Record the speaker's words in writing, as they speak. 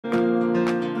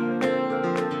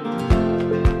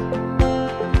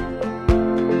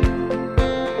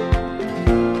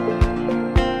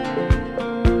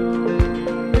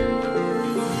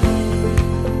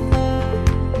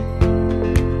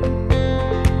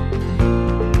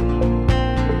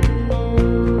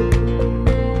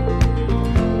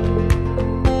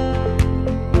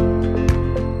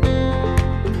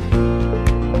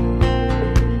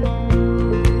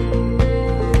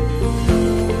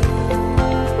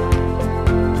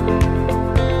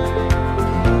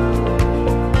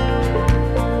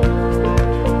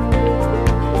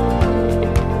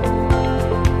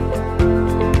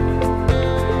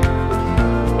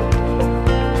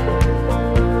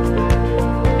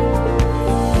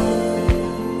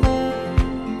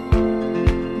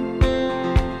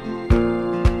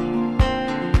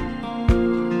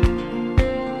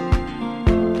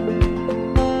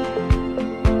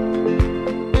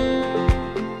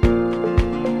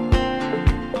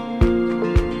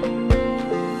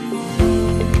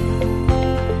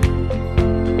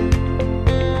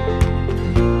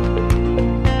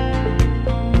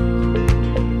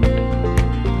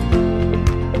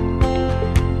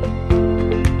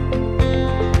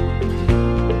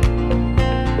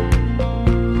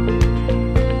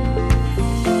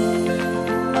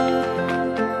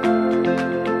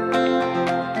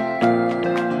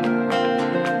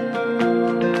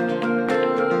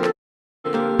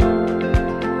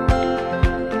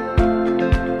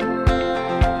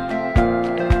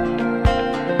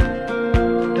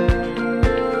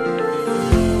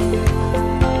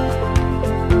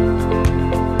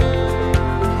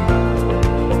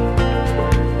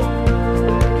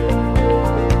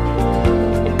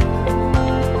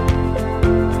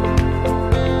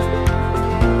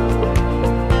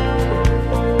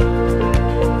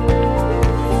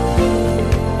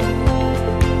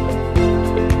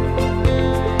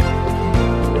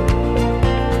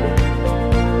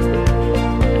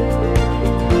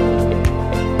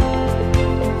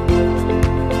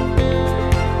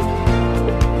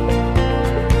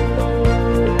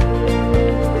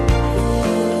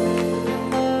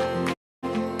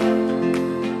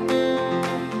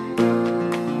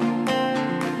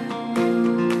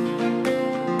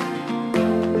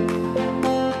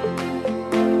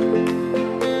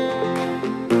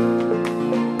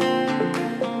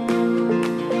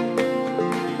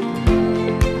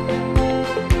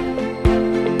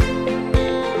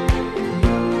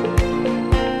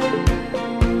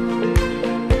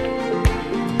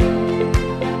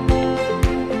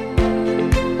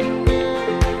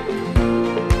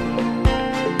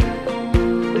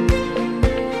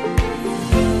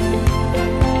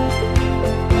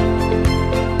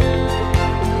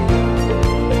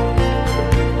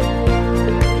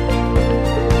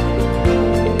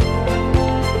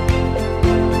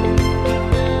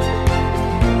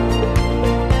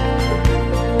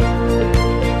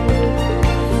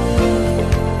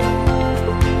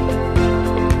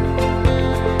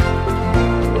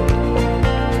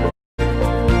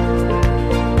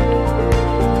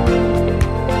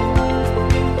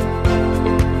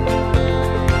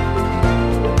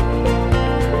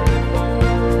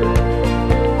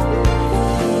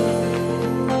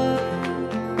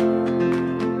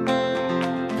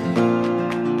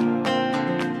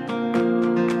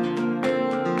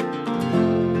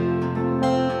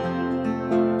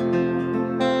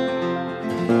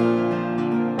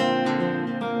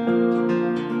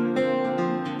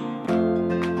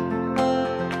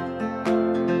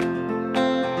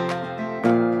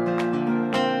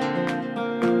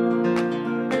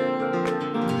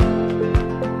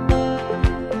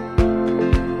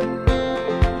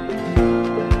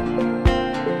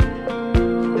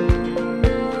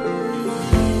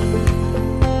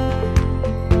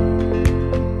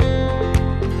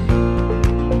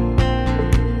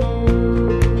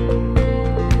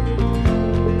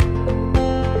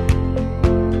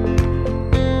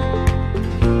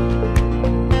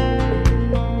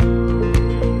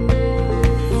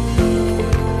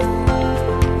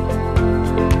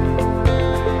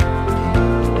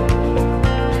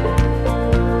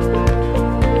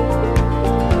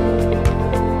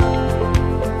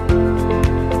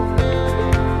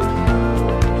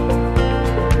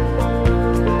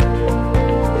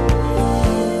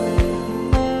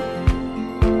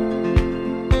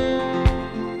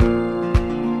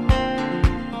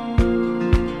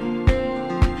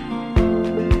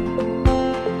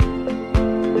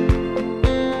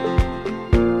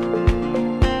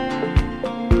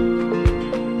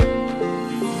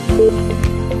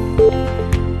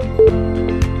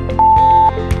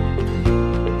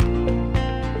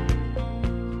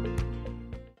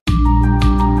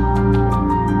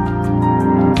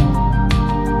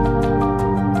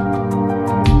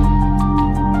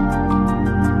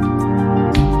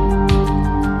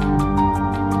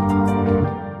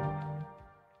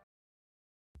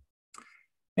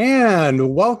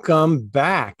And welcome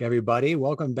back, everybody.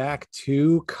 Welcome back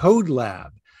to CodeLab.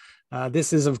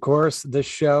 This is, of course, the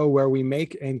show where we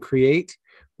make and create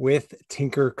with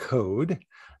Tynker code.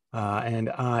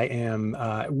 And I am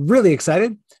really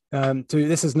excited.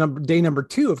 This is day number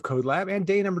 2 of CodeLab and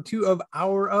day number 2 of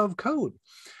Hour of Code.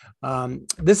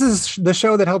 This is the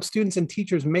show that helps students and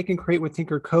teachers make and create with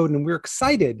Tynker code. And we're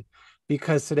excited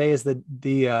because today is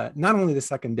the not only the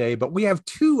second day, but we have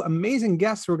 2 amazing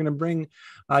guests we're going to bring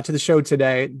to the show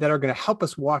today that are going to help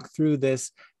us walk through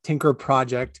this Tynker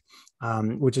project,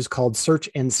 which is called Search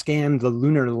and Scan the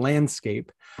Lunar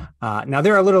Landscape. Now,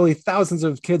 there are literally thousands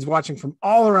of kids watching from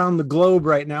all around the globe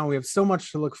right now. We have so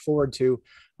much to look forward to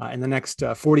in the next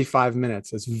 45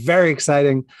 minutes. It's very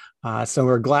exciting. So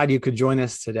we're glad you could join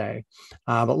us today.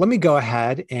 But let me go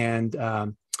ahead and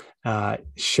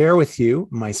share with you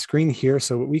my screen here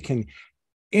so we can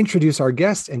introduce our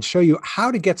guests and show you how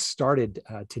to get started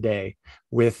today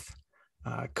with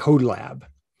CodeLab.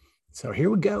 So here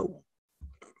we go.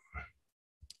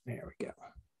 There we go.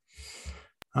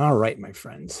 All right, my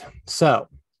friends. So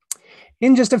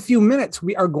in just a few minutes,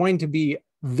 we are going to be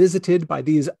visited by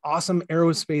these awesome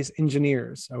aerospace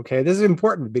engineers. Okay, this is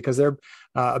important because they're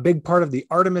a big part of the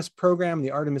Artemis program,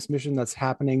 the Artemis mission that's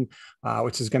happening,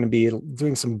 which is going to be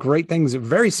doing some great things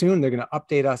very soon. They're going to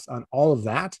update us on all of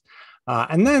that.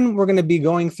 And then we're going to be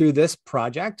going through this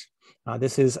project.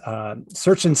 This is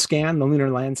Search and Scan the Lunar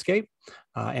Landscape.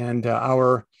 And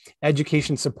our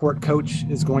education support coach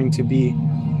is going to be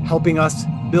helping us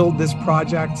build this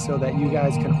project so that you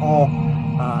guys can all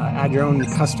add your own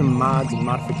custom mods and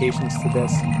modifications to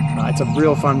this. It's a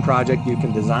real fun project. You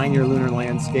can design your lunar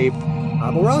landscape,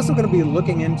 but we're also going to be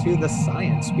looking into the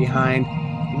science behind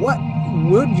what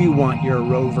would you want your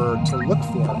rover to look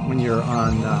for when you're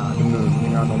on the moon, when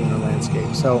you're on the lunar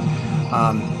landscape. So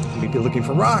we'd be looking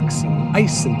for rocks and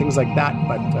ice and things like that,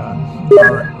 but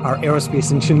our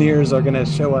aerospace engineers are going to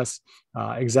show us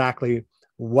exactly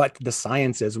what the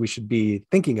science is we should be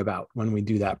thinking about when we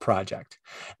do that project.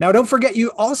 Now, don't forget,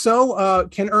 you also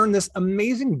can earn this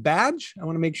amazing badge. I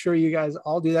want to make sure you guys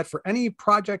all do that for any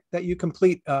project that you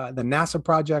complete, the NASA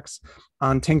projects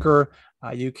on Tynker.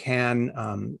 You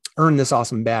can earn this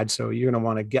awesome badge. So you're going to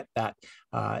want to get that.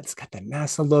 It's got the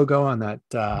NASA logo on that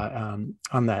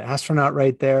astronaut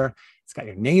right there. It's got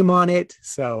your name on it.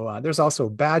 So there's also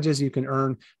badges you can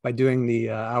earn by doing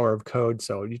the Hour of Code.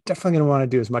 So you're definitely going to want to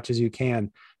do as much as you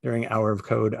can during Hour of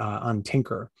Code on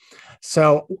Tynker.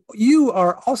 So you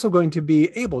are also going to be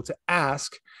able to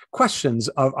ask questions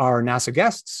of our NASA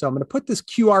guests. So I'm going to put this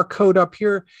QR code up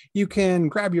here. You can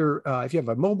grab your, if you have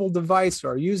a mobile device,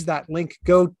 or use that link,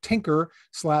 go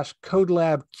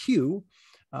Tynker/CodeLabQ.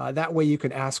 That way you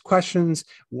can ask questions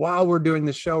while we're doing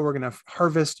the show. We're going to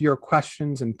harvest your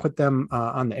questions and put them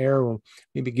on the air. We'll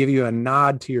maybe give you a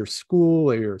nod to your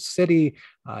school or your city,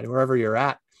 wherever you're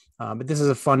at. But this is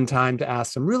a fun time to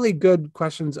ask some really good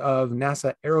questions of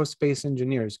NASA aerospace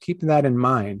engineers. Keep that in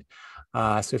mind.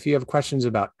 So if you have questions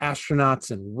about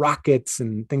astronauts and rockets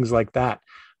and things like that,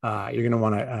 you're going to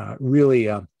want to really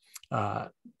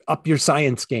up your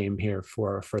science game here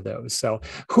for those. So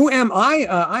who am I?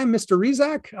 I'm Mr.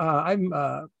 Rizak. I'm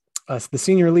the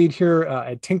senior lead here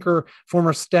at Tynker,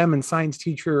 former STEM and science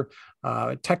teacher,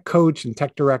 tech coach and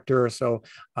tech director. So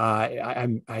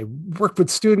I worked with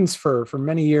students for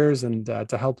many years and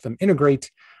to help them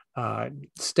integrate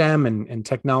STEM and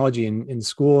technology in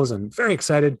schools, and very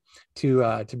excited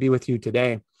to be with you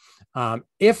today.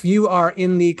 If you are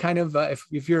in the kind of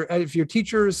if your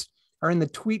teachers are in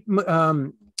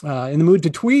the mood to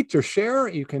tweet or share,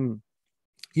 you can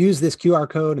use this QR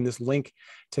code and this link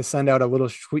to send out a little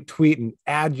tweet and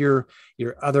add your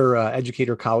other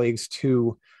educator colleagues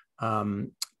to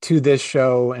this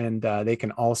show, and they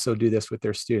can also do this with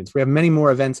their students. We have many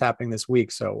more events happening this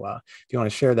week, so if you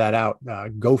want to share that out,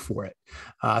 go for it.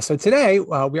 So today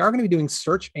we are going to be doing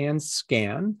Search and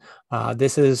Scan.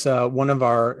 This is one of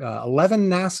our 11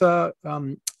 NASA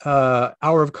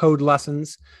Hour of Code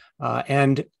lessons,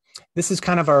 and this is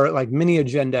kind of our mini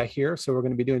agenda here. So we're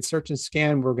going to be doing Search and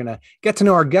Scan. We're going to get to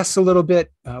know our guests a little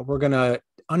bit. We're going to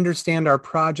understand our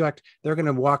project. They're going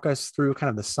to walk us through kind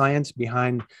of the science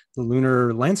behind the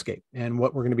lunar landscape and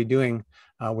what we're going to be doing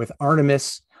with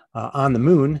Artemis on the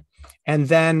moon. And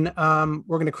then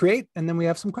we're going to create, and then we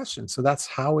have some questions. So that's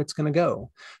how it's going to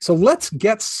go. So let's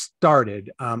get started.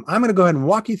 I'm going to go ahead and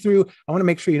walk you through. I want to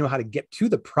make sure you know how to get to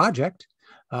the project.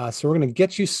 So we're going to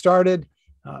get you started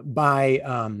by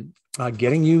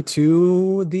getting you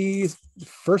to the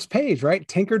first page, right?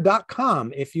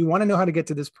 Tynker.com. If you want to know how to get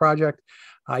to this project,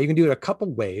 you can do it a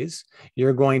couple ways.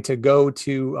 You're going to go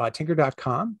to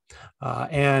Tynker.com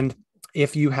and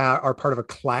If you are part of a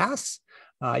class,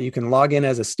 you can log in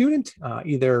as a student,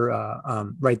 either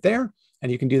right there,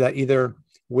 and you can do that either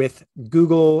with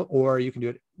Google, or you can do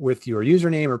it with your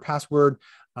username or password,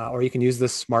 or you can use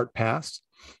this Smart Pass.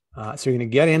 So you're going to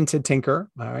get into Tynker.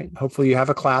 All right. Hopefully you have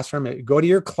a classroom. Go to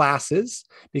your classes,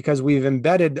 because we've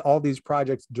embedded all these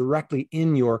projects directly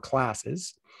in your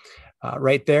classes.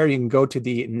 Right there, you can go to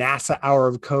the NASA Hour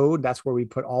of Code. That's where we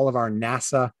put all of our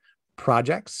NASA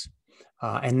projects.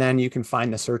 And then you can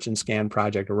find the search and scan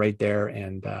project right there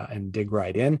and dig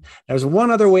right in. There's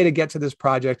one other way to get to this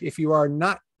project. If you are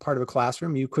not part of a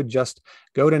classroom, you could just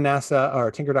go to NASA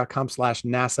or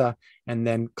tynker.com/NASA and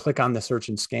then click on the search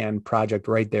and scan project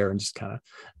right there and just kind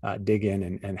of dig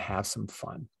in and have some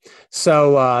fun.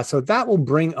 So that will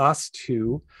bring us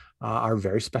to our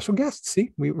very special guests.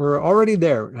 See, we're already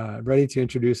there, ready to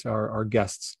introduce our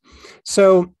guests.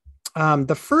 So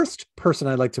the first person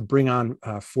I'd like to bring on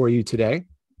for you today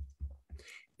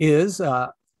is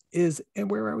and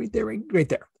where are we? There, right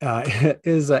there,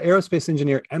 is aerospace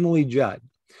engineer Emily Judd.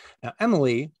 Now,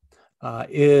 Emily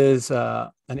is an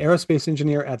aerospace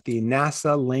engineer at the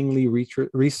NASA Langley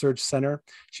Research Center.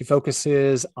 She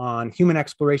focuses on human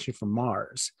exploration for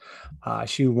Mars.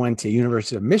 She went to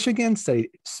University of Michigan, studied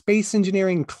space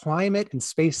engineering, climate and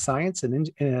space science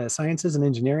and sciences and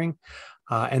engineering,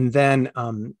 and then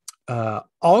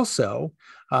also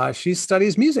she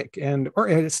studies music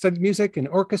or studied music and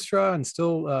orchestra, and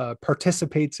still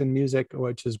participates in music,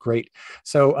 which is great.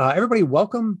 So everybody,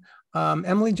 welcome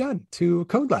Emily Judd to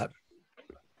CodeLab.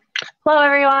 Hello,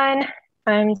 everyone.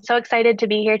 I'm so excited to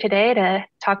be here today to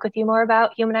talk with you more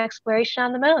about human exploration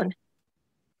on the moon.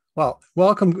 Well,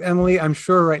 welcome, Emily. I'm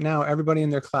sure right now everybody in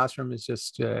their classroom is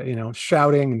just,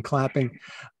 shouting and clapping.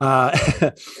 We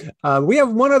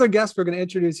have one other guest we're going to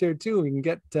introduce here too. We can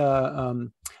get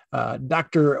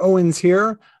Dr. Owens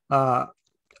here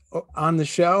on the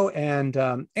show,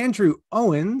 and Andrew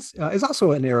Owens is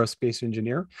also an aerospace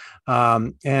engineer,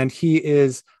 and he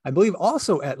is, I believe,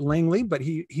 also at Langley, but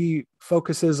he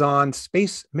focuses on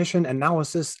space mission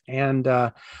analysis, and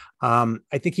I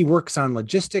think he works on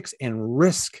logistics and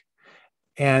risk.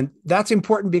 And that's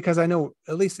important because I know,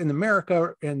 at least in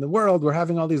America, in the world, we're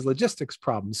having all these logistics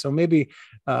problems. So maybe,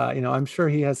 I'm sure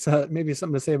he has maybe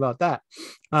something to say about that.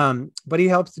 But he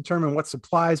helps determine what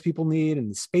supplies people need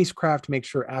and the spacecraft to make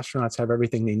sure astronauts have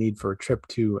everything they need for a trip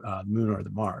to the moon or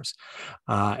the Mars.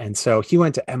 And so he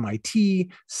went to MIT,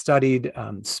 studied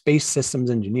space systems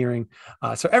engineering.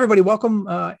 So everybody, welcome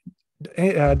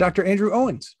Dr. Andrew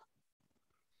Owens.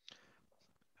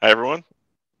 Hi, everyone.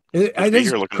 It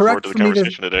is looking forward to the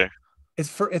conversation today.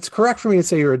 It's correct for me to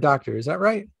say you're a doctor. Is that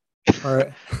right?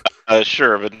 Or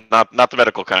sure, but not the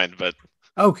medical kind. But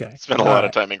okay, spent a lot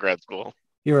of time in grad school.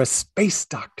 You're a space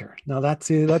doctor. Now that's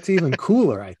even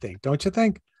cooler, I think. Don't you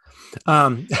think?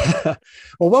 Well,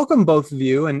 welcome both of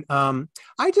you. And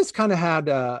I just kind of had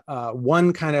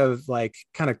one kind of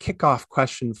kickoff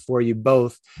question for you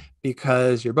both,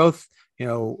 because you're both,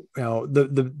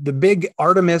 the big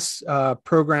Artemis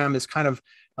program is kind of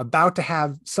about to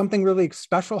have something really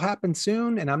special happen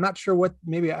soon. And I'm not sure what,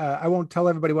 maybe I won't tell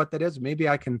everybody what that is. Maybe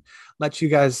I can let you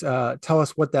guys tell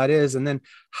us what that is. And then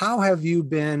how have you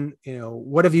been,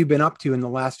 what have you been up to in the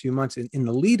last few months in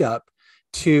the lead up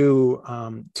to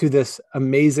this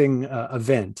amazing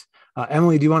event?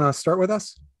 Emily, do you want to start with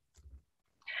us?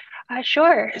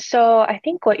 Sure. So I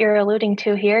think what you're alluding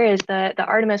to here is the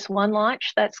Artemis 1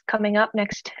 launch that's coming up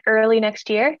early next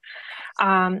year.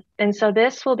 And so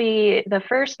this will be the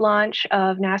first launch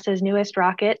of NASA's newest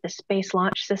rocket, the Space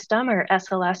Launch System, or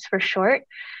SLS for short.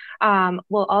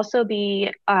 We'll also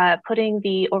be putting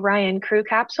the Orion crew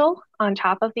capsule on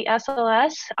top of the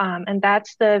SLS, and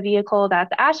that's the vehicle that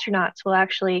the astronauts will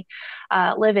actually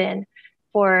live in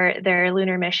for their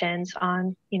lunar missions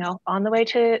on the way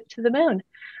to the moon.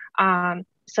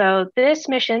 So this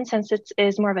mission, since it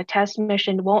is more of a test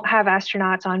mission, won't have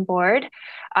astronauts on board,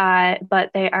 but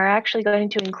they are actually going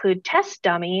to include test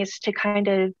dummies to kind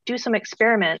of do some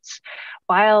experiments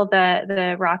while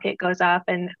the rocket goes up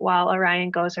and while Orion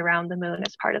goes around the moon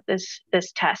as part of this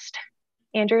test.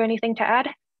 Andrew, anything to add?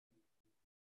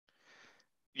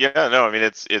 Yeah, no, I mean,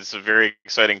 it's a very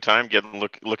exciting time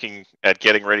looking at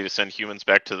getting ready to send humans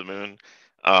back to the moon.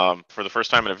 For the first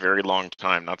time in a very long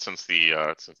time, not since the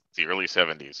early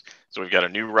 70s. So we've got a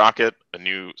new rocket, a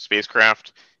new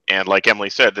spacecraft, and like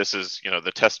Emily said, this is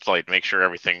the test flight. Make sure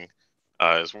everything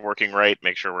is working right.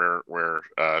 Make sure we're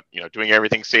doing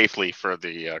everything safely for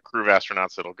the crew of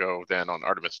astronauts that'll go then on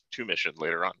Artemis 2 mission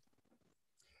later on.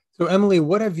 So Emily,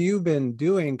 what have you been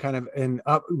doing kind of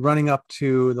running up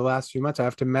to the last few months? I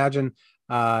have to imagine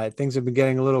things have been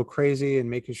getting a little crazy and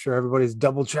making sure everybody's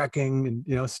double checking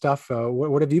and, stuff.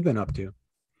 What have you been up to?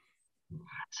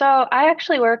 So I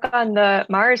actually work on the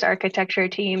Mars architecture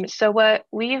team. So what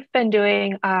we've been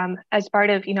doing as part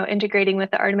of, integrating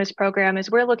with the Artemis program is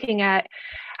we're looking at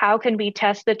how can we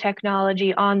test the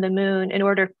technology on the moon in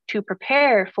order to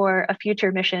prepare for a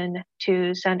future mission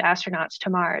to send astronauts to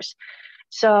Mars.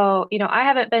 So, I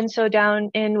haven't been so down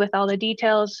in with all the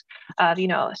details of,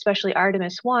 especially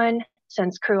Artemis 1,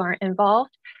 since crew aren't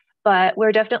involved. But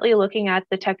we're definitely looking at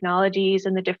the technologies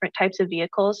and the different types of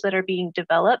vehicles that are being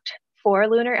developed for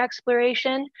lunar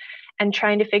exploration and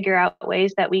trying to figure out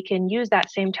ways that we can use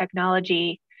that same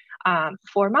technology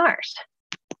for Mars.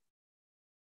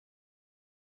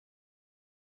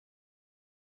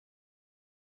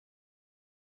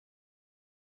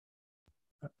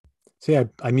 See,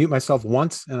 I mute myself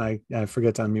once and I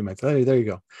forget to unmute myself. There you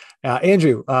go.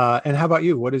 Andrew, and how about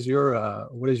you? What is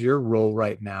your role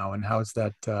right now, and how's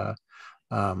that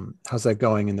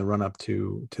going in the run up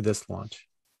to this launch?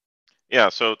 Yeah,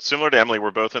 so similar to Emily,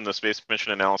 we're both in the space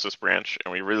mission analysis branch,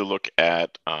 and we really look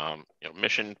at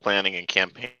mission planning and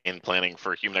campaign planning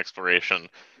for human exploration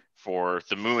for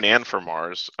the moon and for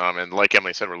Mars. And like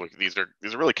Emily said, these are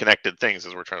really connected things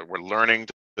as we're learning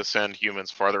to send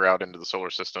humans farther out into the solar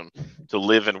system to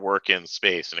live and work in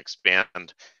space and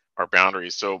expand our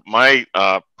boundaries. So my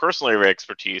personal area of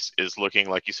expertise is looking,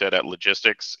 like you said, at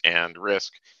logistics and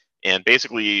risk, and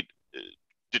basically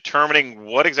determining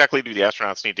what exactly do the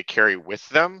astronauts need to carry with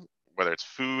them, whether it's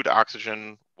food,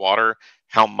 oxygen, water,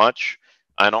 how much,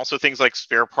 and also things like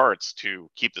spare parts to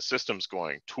keep the systems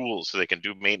going, tools so they can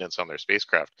do maintenance on their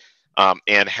spacecraft,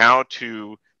 and how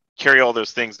to carry all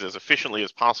those things as efficiently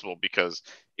as possible, because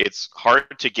it's hard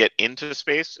to get into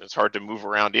space. It's hard to move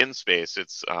around in space.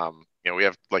 It's, we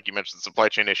have, like you mentioned, supply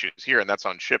chain issues here, and that's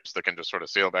on ships that can just sort of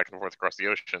sail back and forth across the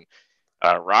ocean.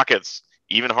 Rockets,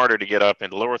 even harder to get up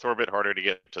into low Earth orbit, harder to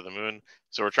get to the moon.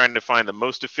 So we're trying to find the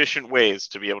most efficient ways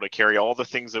to be able to carry all the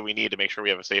things that we need to make sure we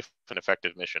have a safe and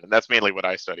effective mission. And that's mainly what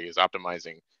I study, is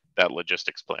optimizing that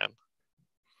logistics plan.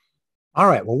 All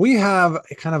right. Well, we have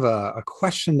a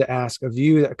question to ask of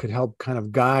you that could help kind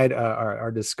of guide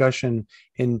our discussion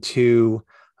into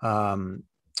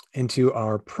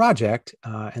our project.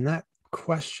 And that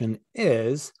question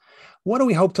is, what do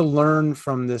we hope to learn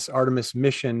from this Artemis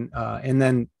mission and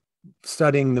then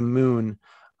studying the moon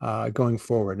going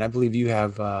forward? And I believe you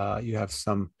have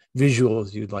some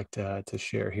visuals you'd like to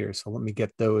share here. So let me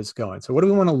get those going. So what do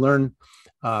we want to learn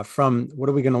what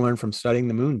are we going to learn from studying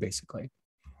the moon, basically?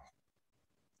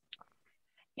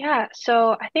 Yeah,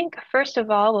 so I think first of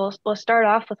all, we'll start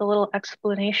off with a little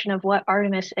explanation of what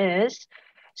Artemis is.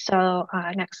 So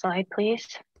next slide, please.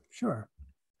 Sure.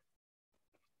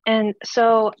 And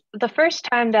so the first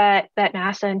time that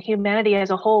NASA and humanity as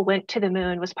a whole went to the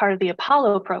moon was part of the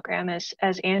Apollo program,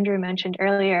 as Andrew mentioned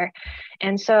earlier.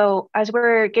 And so as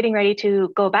we're getting ready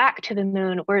to go back to the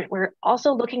moon, we're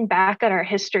also looking back at our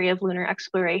history of lunar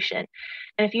exploration.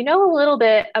 And if you know a little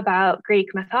bit about Greek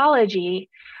mythology,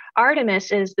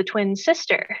 Artemis is the twin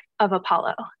sister of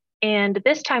Apollo. And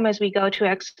this time as we go to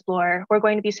explore, we're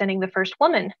going to be sending the first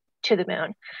woman to the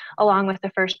moon, along with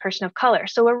the first person of color.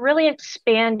 So we're really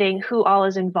expanding who all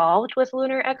is involved with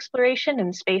lunar exploration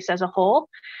and space as a whole.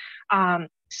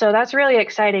 So that's really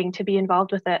exciting to be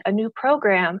involved with a new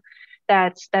program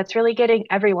that's really getting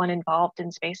everyone involved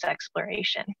in space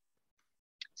exploration.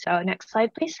 So next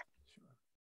slide, please.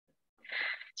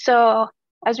 So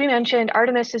as we mentioned,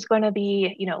 Artemis is going to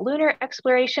be, lunar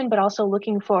exploration, but also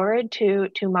looking forward to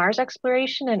Mars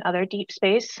exploration and other deep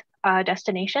space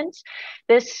destinations.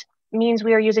 This means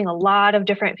we are using a lot of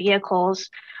different vehicles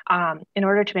in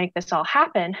order to make this all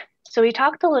happen. So we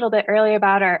talked a little bit earlier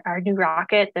about our new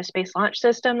rocket, the Space Launch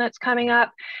System that's coming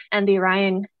up, and the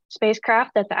Orion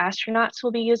spacecraft that the astronauts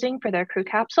will be using for their crew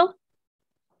capsule.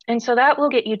 And so that will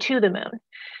get you to the moon.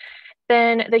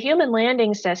 Then the human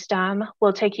landing system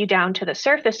will take you down to the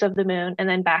surface of the moon and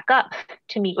then back up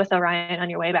to meet with Orion on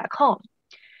your way back home.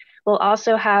 We'll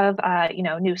also have,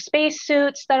 new space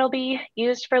suits that'll be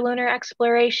used for lunar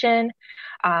exploration,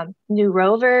 new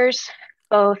rovers,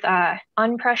 both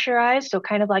unpressurized, so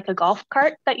kind of like a golf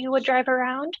cart that you would drive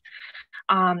around,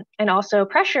 and also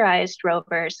pressurized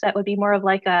rovers that would be more of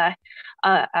like a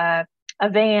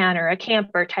van or a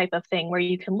camper type of thing where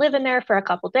you can live in there for a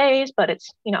couple days, but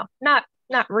it's, not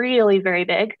really very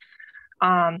big.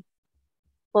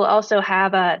 We'll also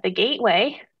have the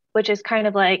gateway, which is kind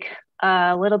of like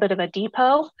a little bit of a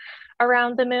depot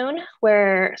around the moon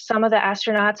where some of the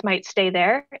astronauts might stay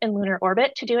there in lunar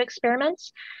orbit to do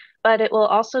experiments, but it will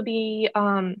also be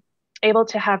able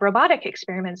to have robotic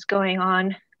experiments going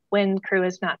on when crew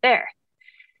is not there.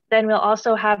 Then we'll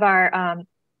also have our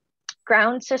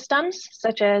ground systems,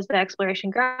 such as the exploration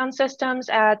ground systems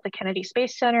at the Kennedy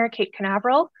Space Center, Cape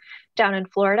Canaveral, down in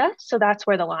Florida. So that's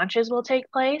where the launches will take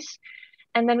place.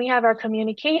 And then we have our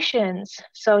communications.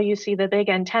 So you see the big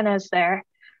antennas there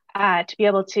to be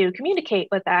able to communicate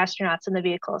with the astronauts in the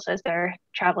vehicles as they're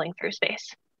traveling through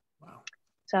space. Wow.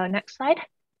 So next slide.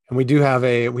 And we have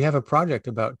a project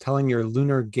about telling your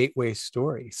lunar gateway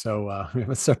story. So we have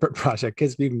a separate project.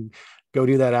 Kids, you can go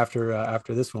do that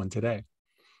after this one today.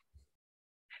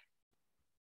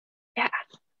 Yeah.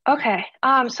 Okay.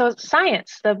 So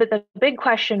science, the big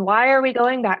question, why are we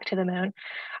going back to the moon?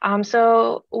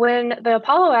 So when the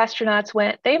Apollo astronauts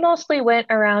went, they mostly went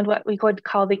around what we could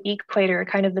call the equator,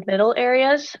 kind of the middle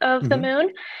areas of the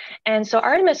moon. And so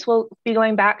Artemis will be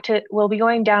going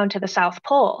down to the South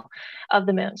Pole of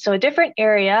the moon. So a different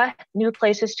area, new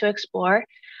places to explore.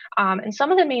 And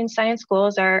some of the main science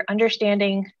goals are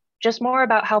understanding just more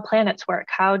about how planets work,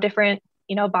 how different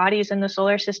bodies in the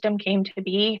solar system came to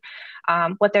be,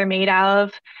 what they're made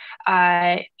of,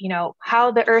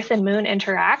 how the Earth and Moon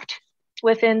interact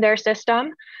within their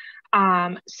system.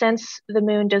 Since the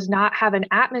moon does not have an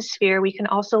atmosphere, we can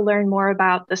also learn more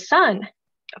about the sun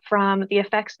from the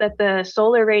effects that the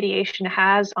solar radiation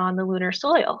has on the lunar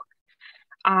soil.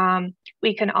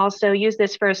 We can also use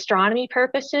this for astronomy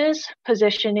purposes,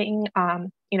 positioning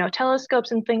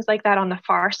telescopes and things like that on the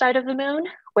far side of the moon,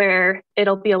 where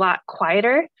it'll be a lot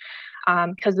quieter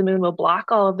because the moon will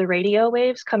block all of the radio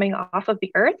waves coming off of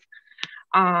the Earth.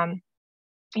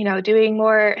 Doing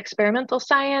more experimental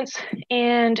science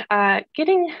and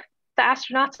getting the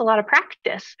astronauts a lot of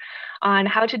practice on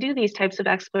how to do these types of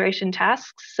exploration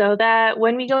tasks so that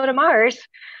when we go to Mars,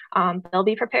 they'll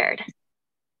be prepared.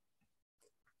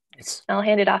 I'll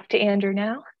hand it off to Andrew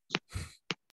now.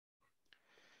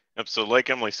 Yep, so like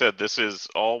Emily said, this is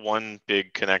all one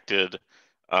big connected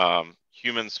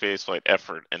human spaceflight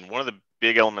effort. And one of the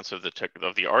big elements of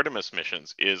the Artemis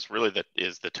missions is really the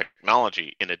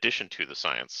technology in addition to the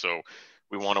science. So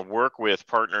we want to work with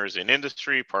partners in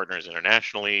industry, partners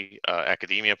internationally,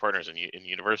 academia partners in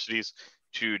universities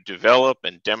to develop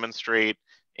and demonstrate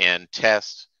and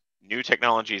test new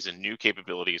technologies and new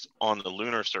capabilities on the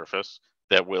lunar surface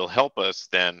that will help us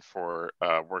then for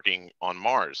working on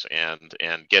Mars and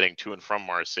getting to and from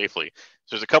Mars safely.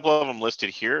 So there's a couple of them listed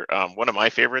here. One of my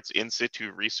favorites, in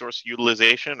situ resource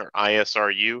utilization, or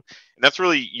ISRU, and that's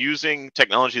really using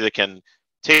technology that can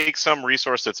take some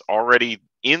resource that's already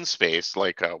in space,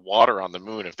 like water on the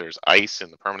moon. If there's ice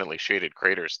in the permanently shaded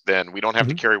craters, then we don't have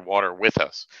to carry water with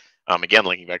us. Again,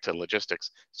 linking back to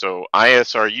logistics. So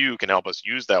ISRU can help us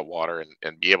use that water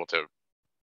and be able to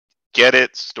get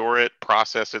it, store it,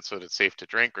 process it so that it's safe to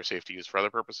drink or safe to use for other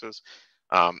purposes.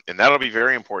 And that'll be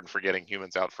very important for getting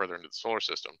humans out further into the solar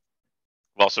system.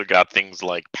 We've also got things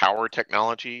like power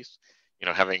technologies,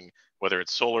 having, whether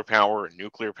it's solar power or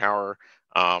nuclear power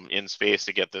in space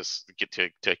to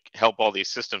to help all these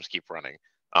systems keep running.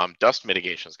 Dust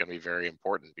mitigation is going to be very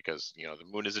important because, the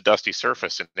moon is a dusty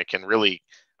surface and it can really,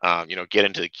 get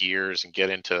into the gears and get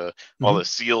into all the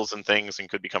seals and things and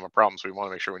could become a problem. So we want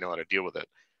to make sure we know how to deal with it.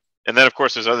 And then, of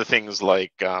course, there's other things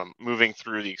like moving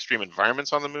through the extreme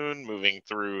environments on the moon, moving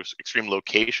through extreme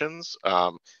locations,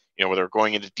 whether we're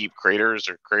going into deep craters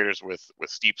or craters with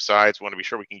steep sides. We want to be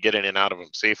sure we can get in and out of them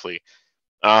safely.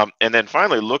 And then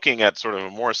finally, looking at sort of a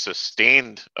more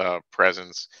sustained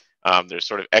presence, there's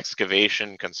sort of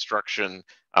excavation, construction,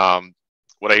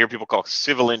 what I hear people call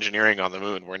civil engineering on the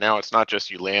moon, where now it's not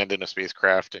just you land in a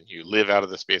spacecraft and you live out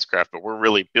of the spacecraft, but we're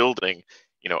really building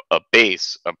a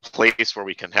base, a place where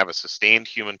we can have a sustained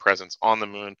human presence on the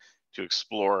moon to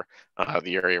explore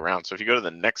the area around. So if you go to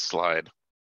the next slide.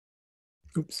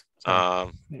 Oops.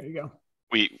 There you go.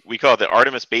 We call it the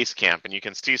Artemis Base Camp, and you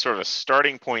can see sort of a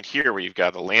starting point here where you've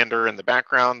got the lander in the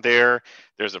background there.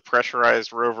 There's a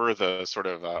pressurized rover, the sort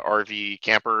of RV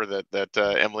camper that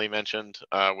Emily mentioned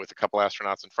with a couple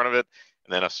astronauts in front of it,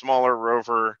 and then a smaller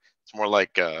rover. It's more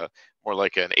like an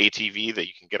ATV that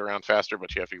you can get around faster,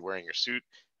 but you have to be wearing your suit.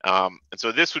 And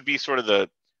so this would be sort of the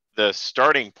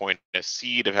starting point, a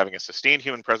seed of having a sustained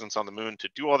human presence on the moon to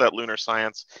do all that lunar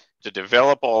science, to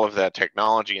develop all of that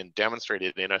technology and demonstrate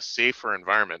it in a safer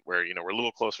environment where, we're a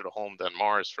little closer to home than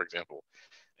Mars, for example,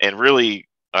 and really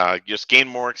just gain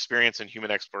more experience in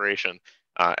human exploration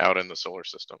out in the solar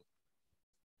system.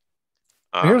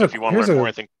 If you want to learn more,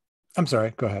 I think. I'm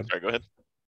sorry, go ahead. Sorry, go ahead.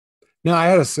 No, I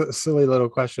had a silly little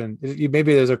question.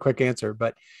 Maybe there's a quick answer,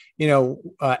 but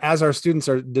as our students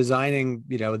are designing,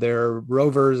 their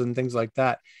rovers and things like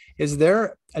that, is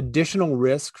there additional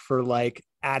risk for like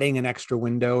adding an extra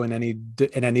window in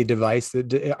any device?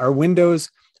 Are windows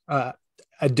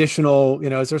additional,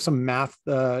 is there some math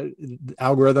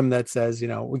algorithm that says,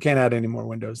 we can't add any more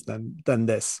windows than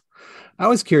this? I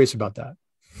was curious about that.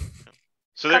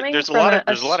 So there's a lot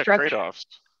of trade-offs.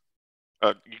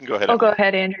 You can go ahead. Oh, go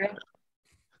ahead, Andrew.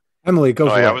 Emily, go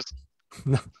for it. I was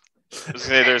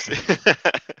saying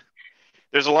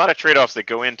there's a lot of trade-offs that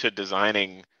go into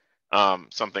designing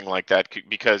something like that,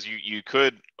 because you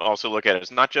could also look at it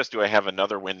as not just do I have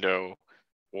another window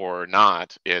or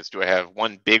not, is do I have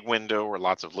one big window or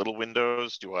lots of little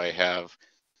windows? Do I have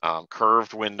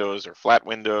curved windows or flat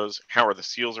windows? How are the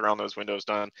seals around those windows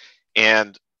done?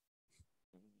 And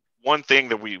one thing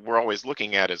that we're always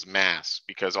looking at is mass,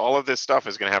 because all of this stuff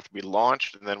is going to have to be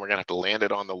launched, and then we're going to have to land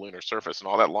it on the lunar surface, and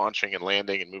all that launching and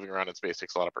landing and moving around in space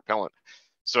takes a lot of propellant.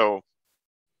 So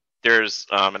there's,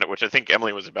 and which I think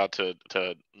Emily was about to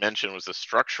mention, was the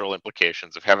structural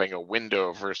implications of having a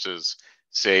window versus,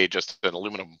 say, just an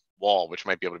aluminum wall, which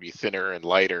might be able to be thinner and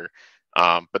lighter.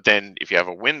 But then if you have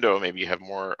a window, maybe you have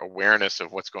more awareness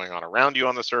of what's going on around you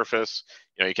on the surface.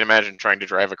 You can imagine trying to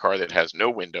drive a car that has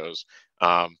no windows.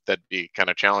 That'd be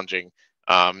kind of challenging.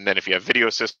 Then if you have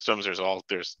video systems,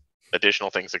 there's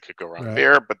additional things that could go wrong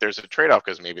there, but there's a trade-off,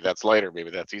 because maybe that's lighter, maybe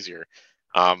that's easier.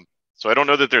 So I don't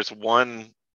know that there's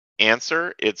one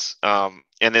answer. It's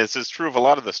and this is true of a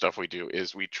lot of the stuff we do,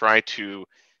 is we try to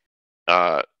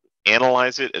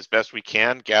analyze it as best we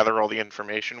can, gather all the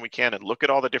information we can, and look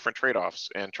at all the different trade-offs,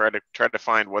 and try to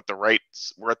find what the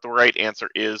right answer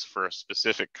is for a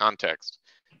specific context,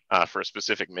 for a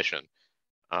specific mission.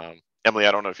 Emily,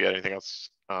 I don't know if you had anything else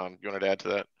you wanted to add to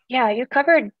that. Yeah, you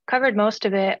covered most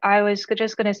of it. I was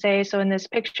just going to say, so in this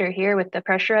picture here with the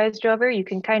pressurized rover, you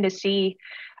can kind of see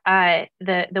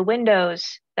the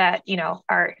windows that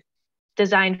are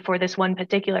designed for this one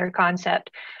particular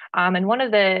concept. And one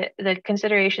of the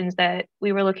considerations that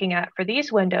we were looking at for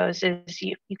these windows is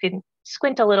you can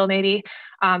squint a little maybe.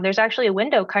 There's actually a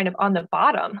window kind of on the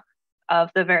bottom of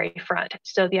the very front.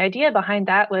 So the idea behind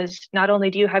that was, not only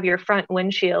do you have your front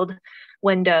windshield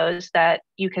windows that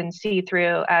you can see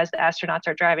through as the astronauts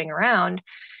are driving around,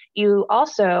 you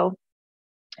also,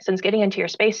 since getting into your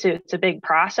spacesuit's a big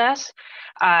process,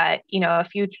 if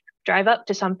you drive up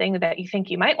to something that you think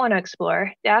you might want to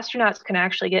explore, the astronauts can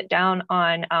actually get down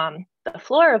on the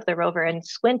floor of the rover and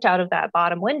squint out of that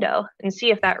bottom window and see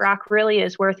if that rock really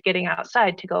is worth getting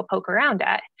outside to go poke around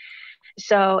at.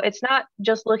 So it's not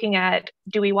just looking at,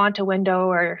 do we want a window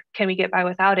or can we get by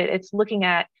without it? It's looking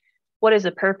at, what is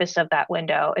the purpose of that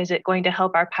window? Is it going to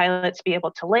help our pilots be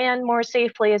able to land more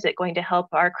safely? Is it going to help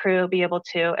our crew be able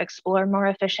to explore more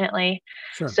efficiently?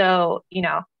 Sure. So,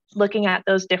 looking at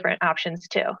those different options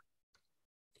too.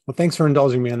 Well, thanks for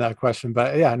indulging me in that question.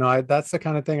 But yeah, no, that's the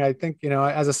kind of thing I think,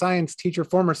 as a science teacher,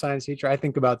 former science teacher, I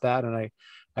think about that. And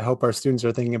I hope our students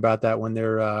are thinking about that when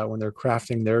they're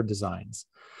crafting their designs.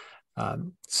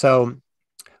 So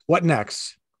what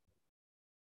next?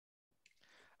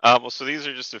 So these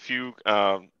are just a few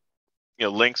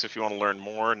links if you want to learn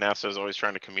more. NASA is always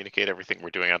trying to communicate everything we're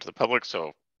doing out to the public.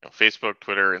 So Facebook,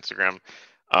 Twitter, Instagram.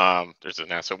 There's a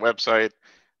NASA website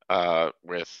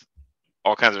with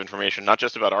all kinds of information, not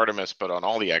just about Artemis, but on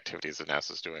all the activities that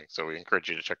NASA is doing. So we encourage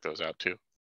you to check those out too.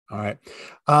 All right.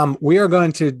 We are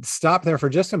going to stop there for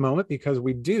just a moment, because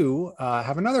we do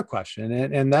have another question,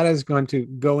 and that is going to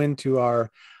go into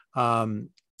our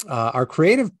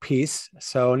creative piece.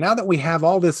 So now that we have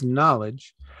all this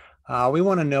knowledge, we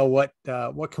want to know what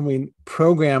can we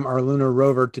program our lunar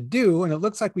rover to do. And it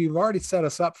looks like we've already set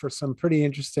us up for some pretty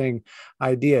interesting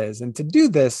ideas. And to do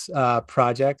this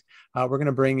project, we're going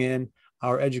to bring in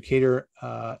our educator,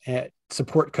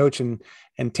 support coach, and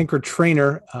Tynker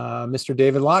trainer, Mr.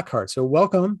 David Lockhart. So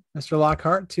welcome, Mr.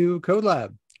 Lockhart, to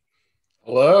CodeLab.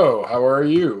 Hello, how are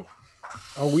you?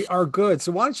 Oh, we are good.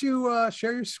 So why don't you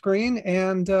share your screen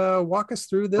and walk us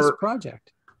through this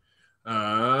project?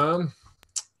 And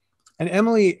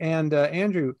Emily and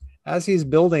Andrew, as he's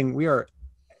building,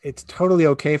 it's totally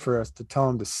okay for us to tell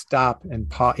him to stop and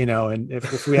pause, and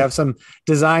if we have some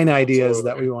design ideas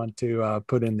that we want to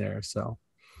put in there. So.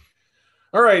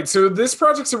 All right, so this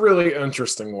project's a really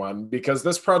interesting one, because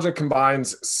this project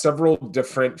combines several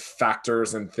different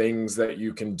factors and things that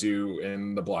you can do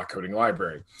in the block coding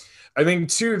library. I think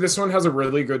too, this one has a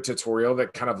really good tutorial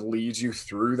that kind of leads you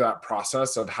through that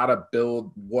process of how to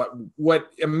build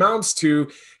what amounts to,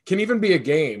 can even be a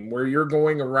game where you're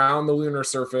going around the lunar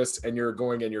surface and you're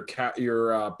going and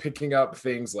you're picking up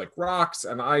things like rocks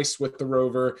and ice with the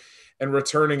rover and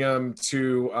returning them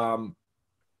to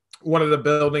one of the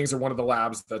buildings or one of the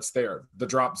labs that's there, the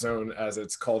drop zone as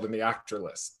it's called in the actor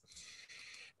list.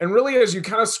 And really, as you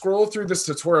kind of scroll through this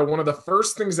tutorial, one of the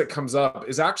first things that comes up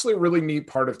is actually a really neat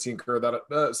part of Tynker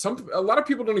that a lot of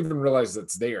people don't even realize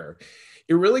that's there.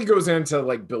 It really goes into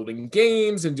like building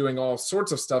games and doing all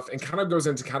sorts of stuff, and kind of goes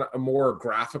into kind of a more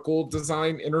graphical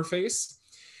design interface.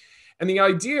 And the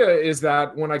idea is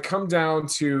that when I come down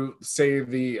to, say,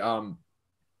 the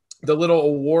little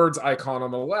awards icon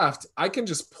on the left, I can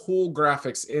just pull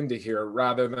graphics into here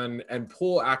and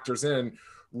pull actors in,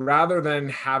 rather than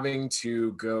having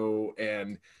to go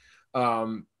and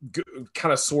kind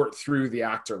of sort through the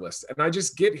actor list. And I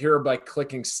just get here by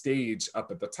clicking stage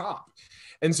up at the top.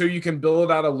 And so you can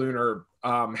build out a lunar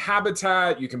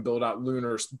habitat, you can build out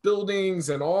lunar buildings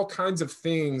and all kinds of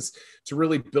things to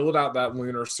really build out that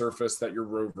lunar surface that your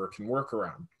rover can work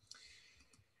around.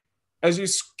 As you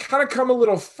kind of come a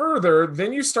little further,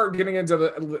 then you start getting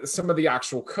into some of the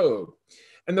actual code.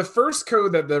 And the first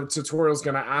code that the tutorial is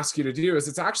going to ask you to do is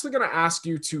it's actually going to ask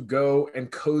you to go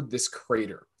and code this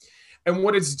crater. And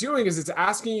what it's doing is it's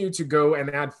asking you to go and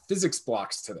add physics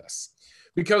blocks to this.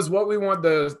 Because what we want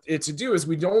it to do is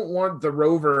we don't want the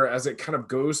rover, as it kind of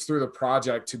goes through the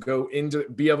project, to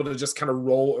be able to just kind of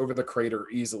roll over the crater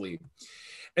easily.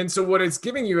 And so what it's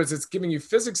giving you is it's giving you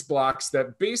physics blocks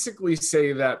that basically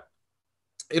say that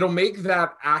it'll make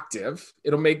that active.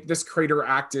 It'll make this crater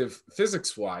active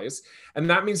physics-wise, and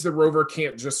that means the rover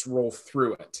can't just roll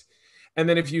through it. And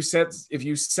then if you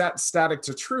set static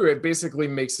to true, it basically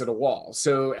makes it a wall.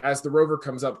 So as the rover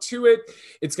comes up to it,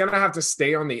 it's going to have to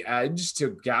stay on the edge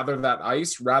to gather that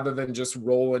ice, rather than just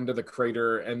roll into the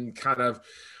crater and kind of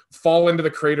fall into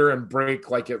the crater and break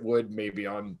like it would maybe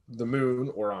on the moon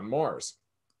or on Mars.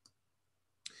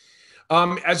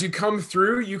 As you come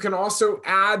through, you can also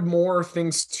add more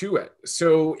things to it.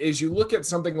 So as you look at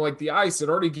something like the ice, it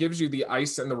already gives you the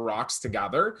ice and the rocks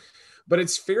together, but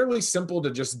it's fairly simple to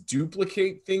just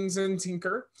duplicate things in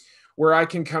Tynker, where I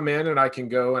can come in and I can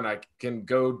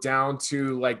go down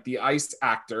to like the ice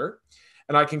actor,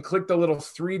 and I can click the little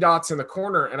 3 dots in the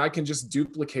corner, and I can just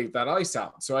duplicate that ice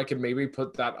out. So I can maybe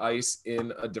put that ice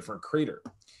in a different crater.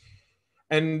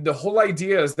 And the whole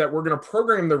idea is that we're going to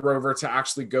program the rover to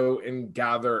actually go and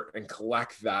gather and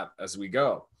collect that as we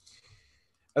go.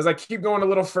 As I keep going a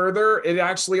little further, it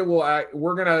actually will,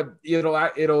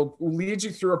 it'll lead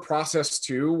you through a process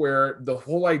too, where the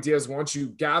whole idea is once you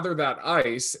gather that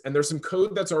ice, and there's some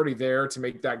code that's already there to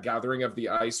make that gathering of the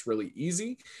ice really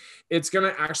easy, it's going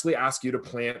to actually ask you to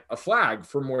plant a flag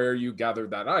from where you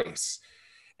gathered that ice.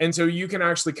 And so you can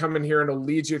actually come in here and it'll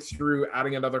lead you through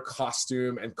adding another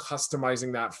costume and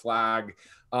customizing that flag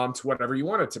to whatever you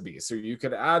want it to be. So you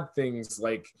could add things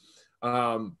like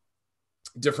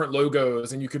different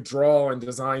logos, and you could draw and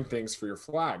design things for your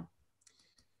flag.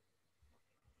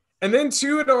 And then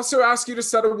too, it also asks you to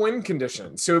set a win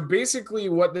condition. So basically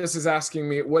what this is asking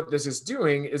me, what this is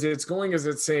doing is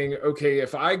it's saying, okay,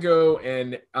 if I go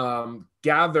and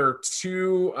gather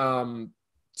two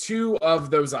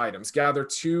of those items, gather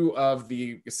 2 of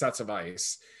the sets of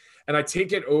ice, and I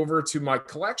take it over to my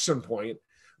collection point,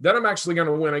 then I'm actually going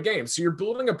to win a game. So you're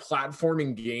building a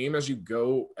platforming game as you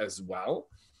go as well.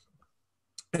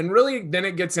 And really, then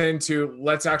it gets into,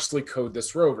 let's actually code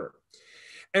this rover.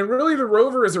 And really, the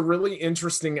rover is a really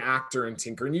interesting actor in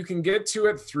Tynker, and you can get to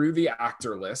it through the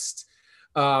actor list.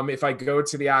 If I go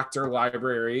to the actor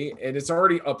library, and it's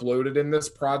already uploaded in this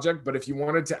project, but if you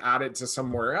wanted to add it to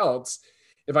somewhere else,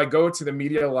 if I go to the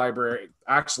media library,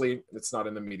 actually, it's not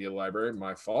in the media library,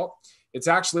 my fault. It's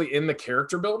actually in the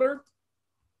character builder.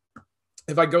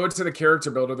 If I go to the character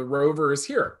builder, the rover is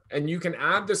here, and you can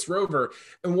add this rover.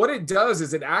 And what it does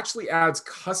is it actually adds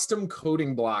custom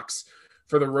coding blocks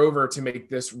for the rover to make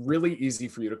this really easy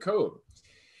for you to code.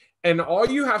 And all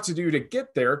you have to do to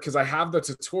get there, because I have the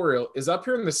tutorial, is up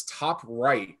here in this top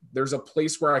right, there's a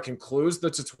place where I can close the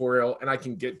tutorial and I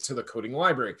can get to the coding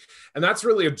library. And that's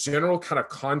really a general kind of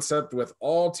concept with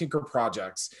all Tynker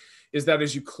projects, is that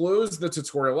as you close the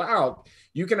tutorial out,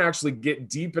 you can actually get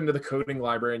deep into the coding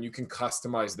library and you can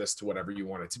customize this to whatever you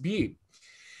want it to be.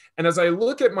 And as I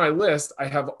look at my list, I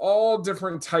have all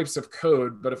different types of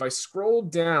code, but if I scroll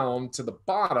down to the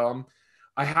bottom,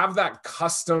 I have that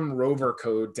custom rover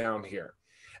code down here.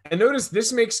 And notice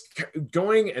this makes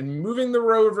going and moving the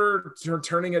rover,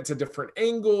 turning it to different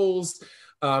angles,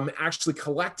 actually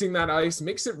collecting that ice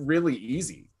makes it really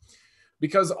easy.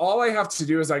 Because all I have to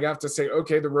do is I have to say,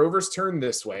 okay, the rover's turned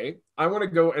this way. I want to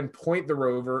go and point the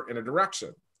rover in a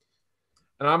direction.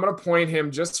 And I'm going to point him,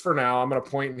 just for now, I'm going to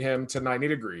point him to 90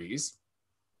 degrees.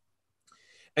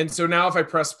 And so now if I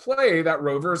press play, that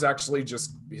rover is actually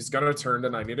he's going to turn to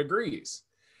 90 degrees.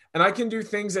 And I can do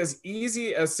things as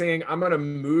easy as saying, I'm going to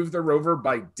move the rover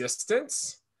by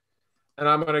distance. And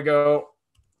I'm going to go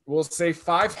we'll say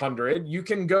 500. You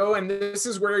can go, and this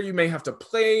is where you may have to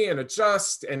play and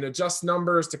adjust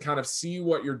numbers to kind of see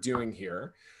what you're doing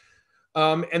here.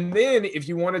 And then if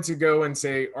you wanted to go and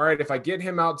say, all right, if I get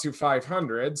him out to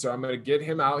 500, so I'm going to get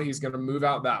him out, he's going to move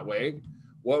out that way.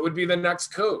 What would be the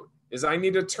next code? Is I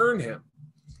need to turn him.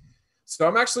 So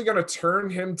I'm actually going to turn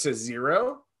him to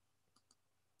 0,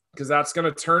 because that's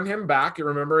going to turn him back. You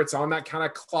remember, it's on that kind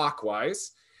of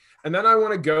clockwise. And then I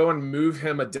want to go and move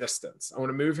him a distance. I want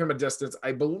to move him a distance.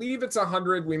 I believe it's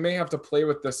 100. We may have to play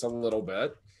with this a little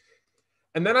bit.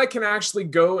 And then I can actually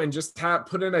go and just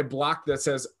put in a block that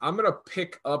says, I'm going to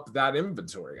pick up that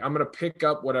inventory. I'm going to pick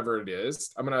up whatever it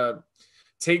is. I'm going to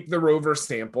take the rover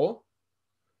sample,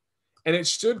 and it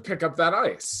should pick up that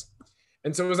ice.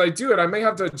 And so as I do it, I may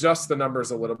have to adjust the numbers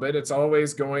a little bit. It's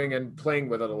always going and playing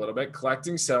with it a little bit,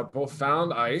 collecting sample,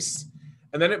 found ice,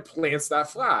 and then it plants that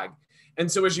flag.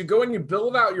 And so as you go and you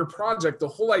build out your project, the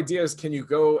whole idea is, can you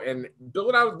go and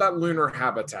build out that lunar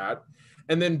habitat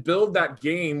and then build that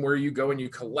game where you go and you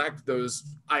collect those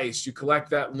ice, you collect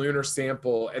that lunar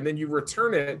sample, and then you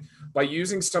return it by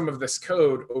using some of this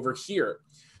code over here.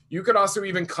 You could also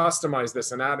even customize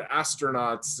this and add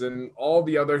astronauts and all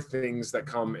the other things that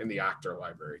come in the actor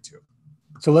library too.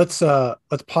 So let's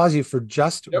pause you for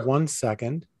just 1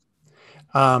 second.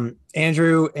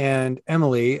 Andrew and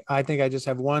Emily, I think I just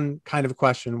have one kind of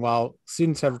question. While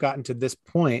students have gotten to this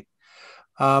point,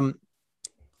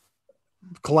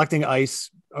 collecting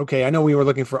ice. Okay, I know we were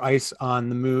looking for ice on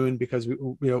the moon because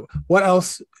what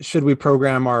else should we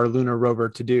program our lunar rover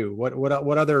to do?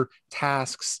 What other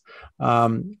tasks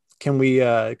can we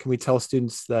tell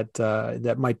students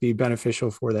that might be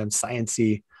beneficial for them?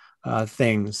 Sciencey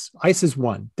things. Ice is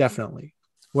one, definitely.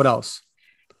 What else?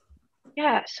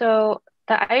 Yeah, so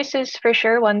the ice is for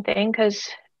sure one thing, because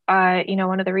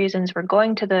one of the reasons we're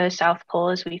going to the South Pole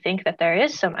is we think that there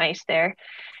is some ice there.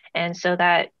 And so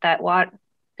that water,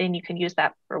 then you can use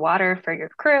that for water for your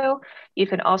crew. You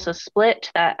can also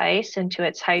split that ice into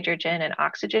its hydrogen and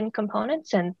oxygen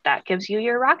components, and that gives you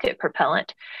your rocket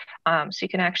propellant. So you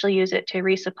can actually use it to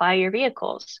resupply your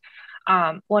vehicles.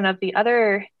 One of the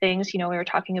other things, we were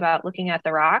talking about looking at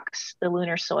the rocks, the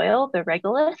lunar soil, the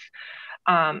regolith.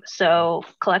 So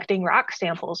collecting rock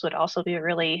samples would also be a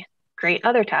really great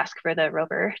other task for the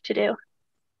rover to do.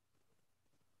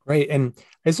 Great. And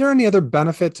is there any other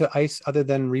benefit to ice other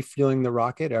than refueling the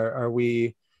rocket? Are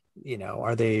we,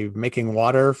 are they making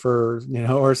water for,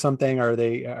 or something? Are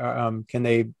they, can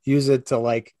they use it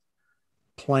to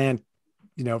plant,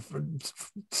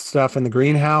 stuff in the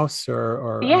greenhouse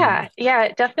or Yeah,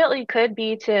 it definitely could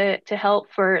be to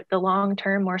help for the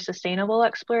long-term, more sustainable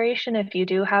exploration. If you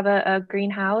do have a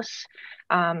greenhouse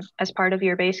as part of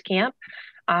your base camp,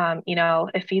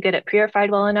 if you get it purified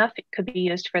well enough, it could be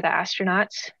used for the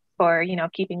astronauts for,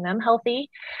 keeping them healthy.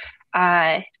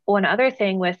 One other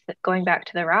thing with going back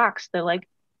to the rocks, the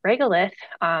regolith,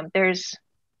 there's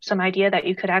some idea that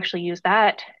you could actually use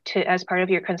that as part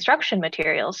of your construction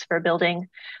materials for building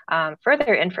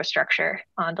further infrastructure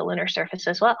on the lunar surface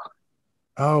as well.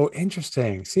 Oh,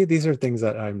 interesting. See, these are things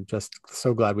that I'm just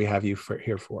so glad we have you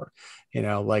here for,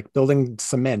 like building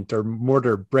cement or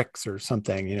mortar bricks or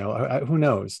something, who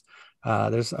knows?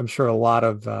 There's, I'm sure, a lot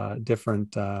of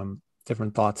different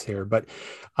thoughts here, but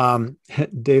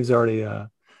Dave's already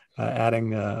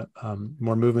adding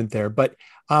more movement there. But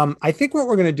I think what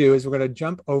we're going to do is we're going to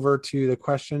jump over to the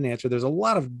question and answer. There's a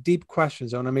lot of deep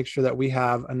questions. I want to make sure that we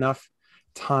have enough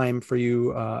time for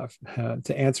you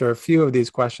to answer a few of these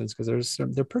questions, because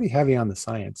they're pretty heavy on the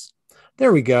science.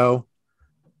 There we go.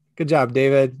 Good job,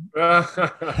 David.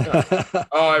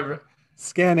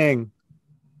 Scanning.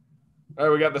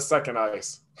 Oh, we got the second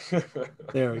ice.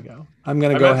 There we go. I'm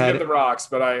going to go ahead. I meant to get the rocks,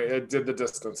 but I did the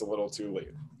distance a little too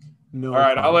late. No. All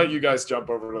right, problem. I'll let you guys jump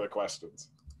over to the questions.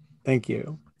 Thank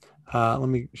you. Let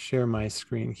me share my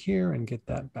screen here and get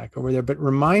that back over there. But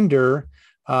reminder,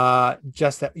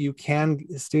 just that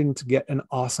students get an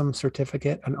awesome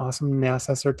certificate, an awesome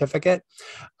NASA certificate.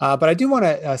 But I do want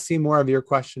to see more of your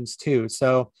questions too.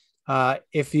 So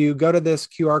if you go to this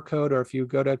QR code, or if you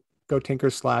go to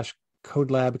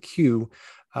Tynker/CodeLabQ,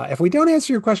 if we don't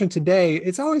answer your question today,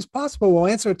 it's always possible we'll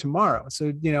answer it tomorrow.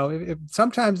 So, if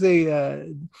sometimes they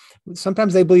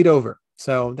bleed over.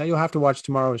 So that you'll have to watch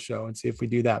tomorrow's show and see if we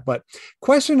do that. But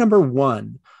question number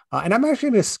 1, and I'm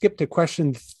actually going to skip to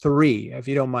question 3, if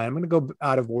you don't mind. I'm going to go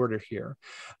out of order here.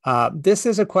 This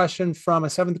is a question from a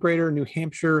 7th grader in New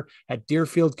Hampshire at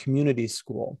Deerfield Community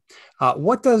School.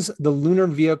 What does the lunar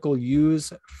vehicle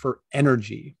use for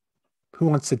energy? Who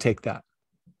wants to take that?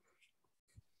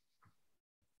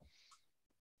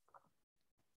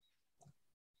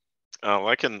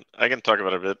 I can talk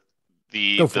about it a bit.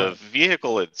 The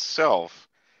vehicle itself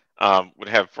would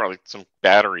have probably some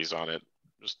batteries on it,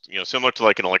 just similar to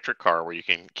like an electric car where you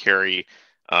can carry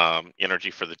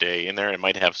energy for the day in there. It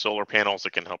might have solar panels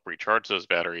that can help recharge those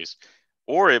batteries,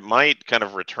 or it might kind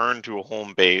of return to a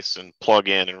home base and plug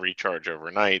in and recharge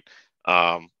overnight.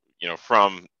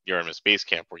 From your Artemis base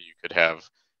camp, where you could have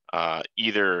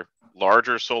either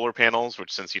larger solar panels,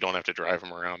 which since you don't have to drive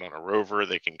them around on a rover,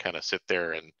 they can kind of sit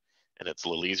there and it's a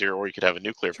little easier, or you could have a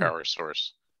nuclear power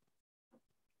source.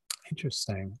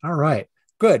 Interesting. All right,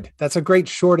 good. That's a great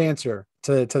short answer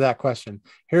to that question.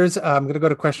 I'm going to go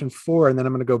to question 4, and then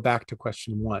I'm going to go back to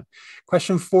question 1.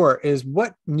 Question 4 is,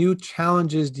 what new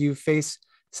challenges do you face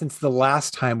since the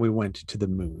last time we went to the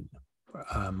moon?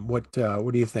 What do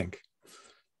you think?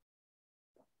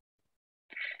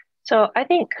 So I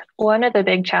think one of the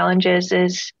big challenges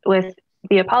is with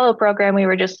the Apollo program, we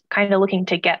were just kind of looking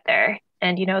to get there.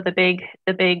 And,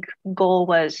 the big goal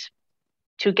was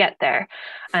to get there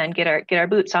and get our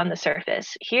boots on the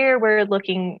surface. Here, we're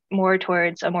looking more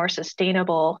towards a more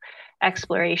sustainable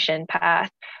exploration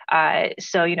path.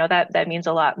 So, that means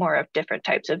a lot more of different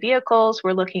types of vehicles.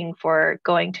 We're looking for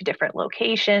going to different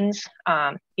locations.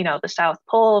 The South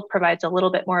Pole provides a little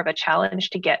bit more of a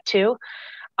challenge to get to.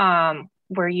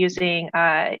 We're using,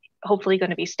 hopefully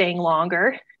going to be staying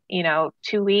longer,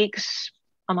 2 weeks,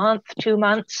 a month, 2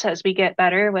 months as we get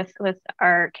better with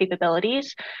our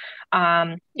capabilities.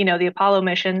 The Apollo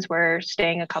missions were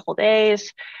staying a couple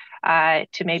days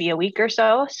to maybe a week or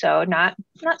so not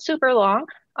super long.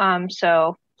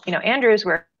 Andrew's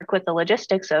work with the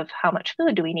logistics of how much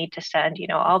food do we need to send,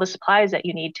 all the supplies that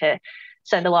you need to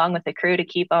send along with the crew to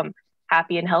keep them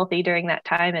happy and healthy during that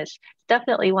time is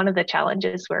definitely one of the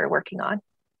challenges we're working on.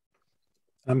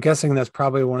 I'm guessing that's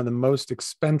probably one of the most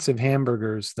expensive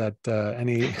hamburgers that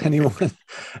anyone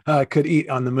could eat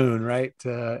on the moon, right?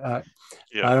 Yeah.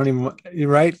 I don't even,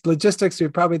 right? Logistics,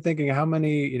 you're probably thinking how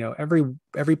many,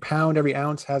 every pound, every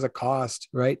ounce has a cost,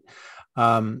 right?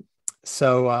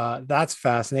 So that's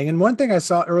fascinating. And one thing I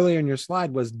saw earlier in your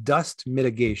slide was dust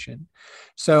mitigation.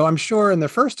 So I'm sure in the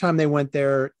first time they went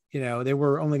there, they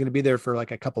were only going to be there for like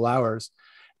a couple hours.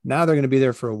 Now they're going to be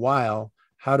there for a while.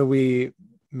 How do we,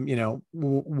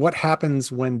 what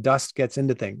happens when dust gets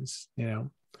into things, Yeah.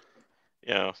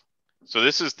 So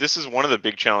this is one of the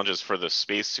big challenges for the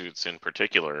spacesuits in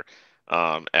particular,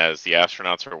 as the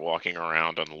astronauts are walking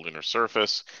around on the lunar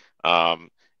surface. And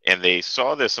they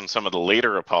saw this in some of the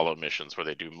later Apollo missions where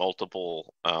they do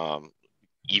multiple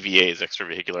EVAs,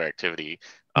 extravehicular activity,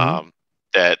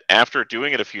 that after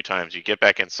doing it a few times, you get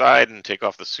back inside and take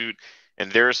off the suit.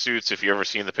 And their suits, if you ever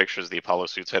seen the pictures, the Apollo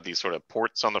suits had these sort of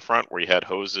ports on the front where you had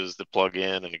hoses that plug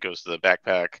in and it goes to the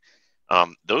backpack.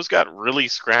 Those got really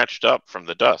scratched up from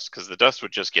the dust because the dust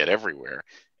would just get everywhere.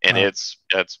 And it's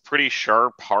pretty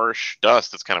sharp, harsh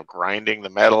dust that's kind of grinding the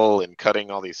metal and cutting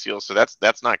all these seals. So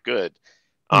that's not good.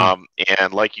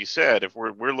 And like you said, if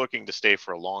we're looking to stay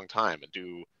for a long time and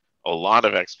do a lot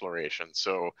of exploration,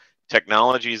 so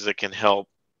technologies that can help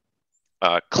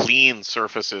clean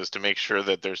surfaces to make sure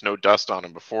that there's no dust on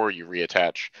them before you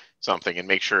reattach something, and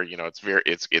make sure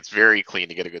it's very clean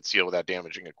to get a good seal without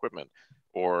damaging equipment,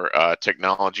 or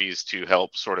technologies to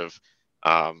help sort of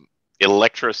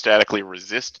electrostatically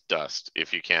resist dust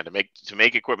if you can, to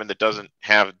make equipment that doesn't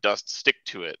have dust stick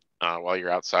to it while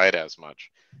you're outside as much,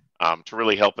 to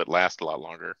really help it last a lot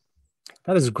longer.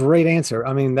 That is a great answer.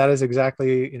 I mean, that is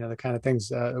exactly the kind of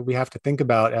things we have to think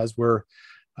about as we're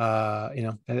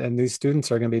and these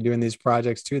students are going to be doing these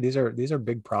projects too. These are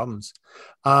big problems.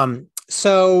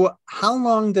 So how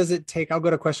long does it take? I'll go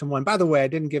to question 1. By the way, I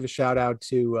didn't give a shout out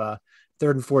to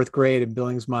 3rd and 4th grade in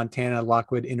Billings, Montana,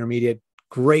 Lockwood Intermediate.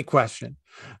 Great question.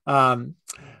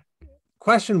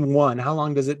 Question 1, how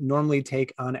long does it normally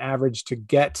take on average to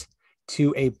get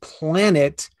to a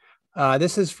planet?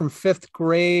 This is from 5th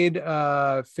grade,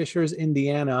 Fishers,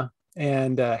 Indiana,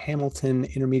 and Hamilton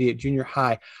Intermediate Junior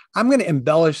High. I'm going to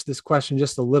embellish this question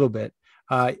just a little bit.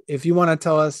 If you want to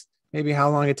tell us maybe how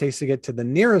long it takes to get to the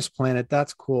nearest planet,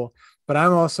 that's cool. But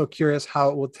I'm also curious how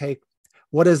it will take.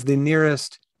 What is the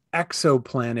nearest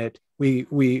exoplanet we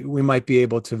might be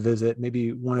able to visit?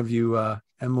 Maybe one of you,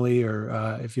 Emily,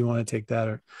 or if you want to take that,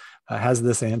 or has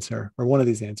this answer or one of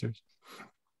these answers.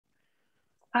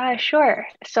 Sure.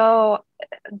 So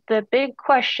the big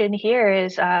question here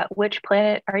is which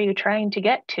planet are you trying to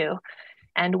get to,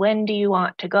 and when do you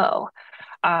want to go?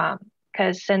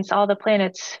 Because since all the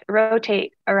planets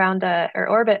rotate around or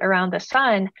orbit around the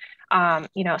sun,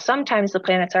 sometimes the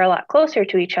planets are a lot closer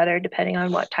to each other depending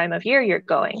on what time of year you're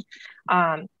going.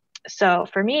 So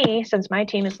for me, since my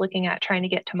team is looking at trying to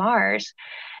get to Mars,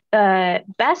 the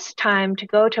best time to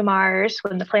go to Mars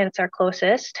when the planets are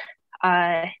closest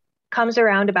comes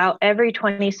around about every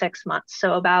 26 months.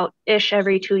 So about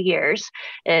every 2 years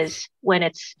is when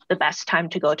it's the best time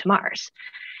to go to Mars.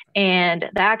 And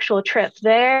the actual trip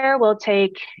there will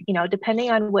take,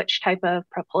 depending on which type of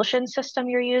propulsion system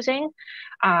you're using,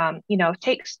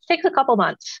 takes a couple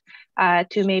months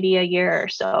to maybe a year or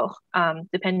so,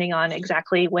 depending on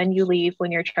exactly when you leave,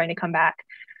 when you're trying to come back.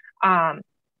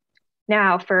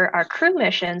 Now, for our crew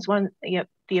missions,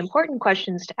 the important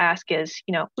questions to ask is,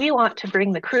 we want to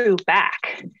bring the crew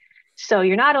back. So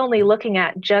you're not only looking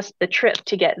at just the trip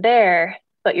to get there,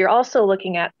 but you're also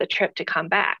looking at the trip to come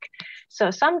back. So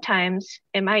sometimes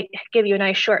it might give you a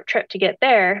nice short trip to get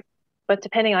there, but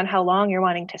depending on how long you're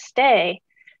wanting to stay,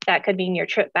 that could mean your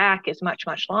trip back is much,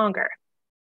 much longer.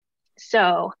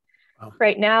 So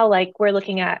right now, we're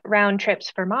looking at round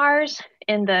trips for Mars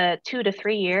in the 2 to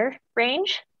 3 year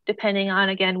range, depending on,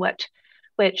 again, which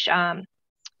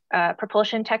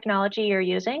propulsion technology you're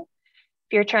using.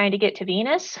 If you're trying to get to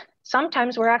Venus,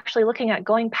 sometimes we're actually looking at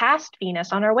going past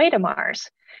Venus on our way to Mars,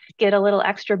 get a little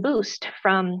extra boost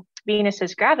from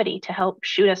Venus's gravity to help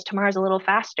shoot us to Mars a little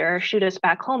faster, or shoot us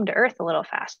back home to Earth a little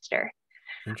faster.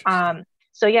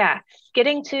 So yeah,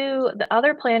 getting to the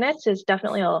other planets is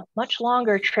definitely a much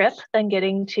longer trip than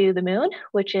getting to the moon,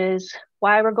 which is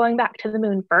why we're going back to the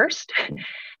moon first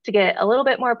to get a little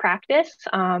bit more practice.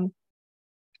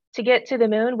 To get to the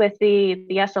moon with the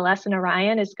SLS and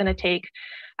Orion is going to take,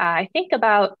 I think,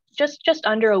 about just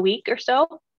under a week or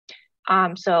so.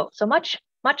 So much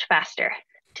faster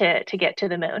to get to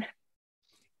the moon.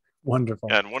 Wonderful.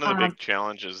 And one of the big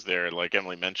challenges there, like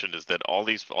Emily mentioned, is that all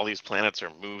these planets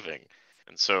are moving.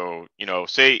 And so,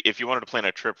 say if you wanted to plan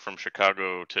a trip from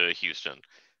Chicago to Houston,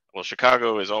 well,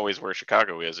 Chicago is always where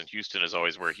Chicago is, and Houston is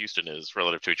always where Houston is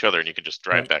relative to each other, and you can just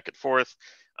drive back and forth,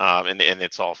 and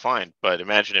it's all fine. But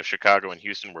imagine if Chicago and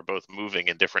Houston were both moving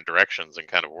in different directions and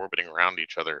kind of orbiting around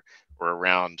each other, or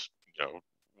around,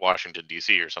 Washington,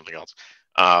 D.C. or something else.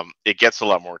 It gets a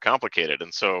lot more complicated.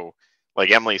 And so,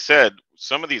 like Emily said,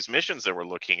 some of these missions that we're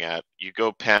looking at, you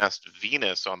go past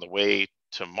Venus on the way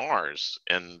to Mars,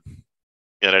 and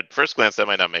at first glance, that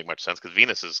might not make much sense because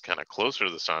Venus is kind of closer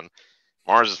to the sun.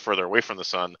 Mars is further away from the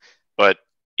sun. But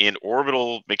in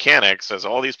orbital mechanics, as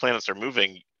all these planets are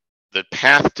moving, the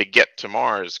path to get to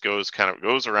Mars goes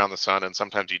around the sun, and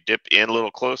sometimes you dip in a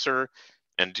little closer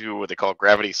and do what they call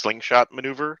gravity slingshot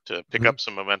maneuver to pick up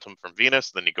some momentum from Venus.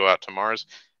 Then you go out to Mars.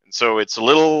 And so it's a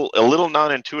little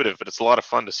non-intuitive, but it's a lot of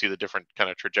fun to see the different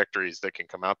kind of trajectories that can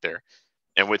come out there.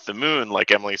 And with the moon,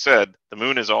 like Emily said, the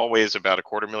moon is always about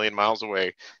 250,000 miles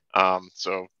away,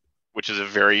 which is a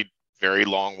very, very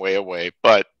long way away,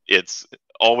 but it's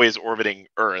always orbiting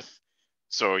Earth,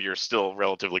 so you're still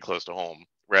relatively close to home.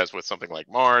 Whereas with something like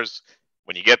Mars,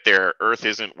 when you get there, Earth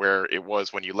isn't where it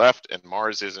was when you left, and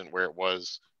Mars isn't where it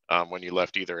was when you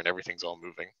left either, and everything's all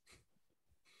moving.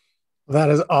 That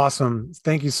is awesome.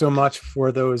 Thank you so much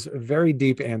for those very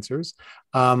deep answers.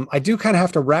 I do kind of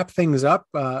have to wrap things up.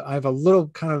 I have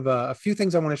a few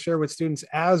things I want to share with students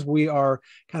as we are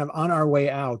kind of on our way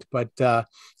out. But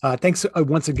thanks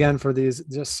once again for these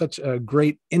just such a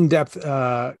great in-depth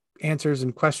answers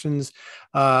and questions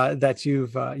that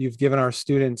you've given our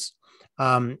students.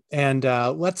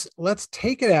 Let's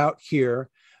take it out here.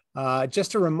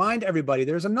 Just to remind everybody,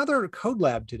 there's another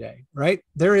CodeLab today, right?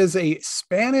 There is a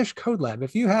Spanish CodeLab.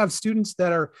 If you have students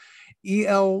that are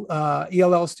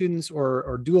ELL students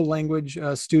or dual language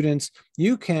students,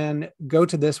 you can go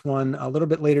to this one a little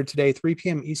bit later today, 3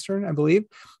 p.m. Eastern, I believe.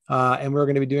 And we're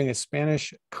going to be doing a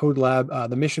Spanish CodeLab,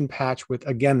 the mission patch with,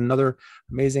 again, another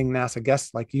amazing NASA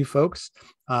guest like you folks.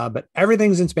 But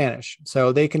everything's in Spanish.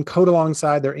 So they can code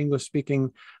alongside their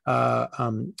English-speaking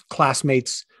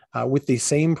classmates with the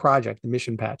same project, the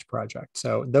mission patch project.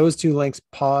 So those two links,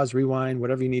 pause, rewind,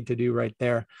 whatever you need to do right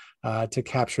there to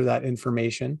capture that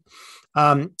information.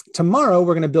 Tomorrow,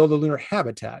 we're going to build a lunar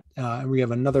habitat. And we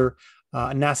have another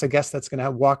NASA guest that's going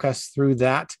to walk us through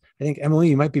that. I think, Emily,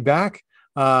 you might be back,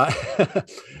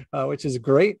 which is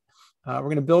great. We're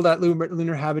going to build that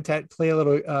lunar habitat, play a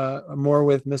little more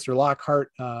with Mr.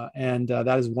 Lockhart, and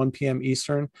that is 1 p.m.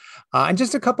 Eastern. And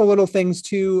just a couple little things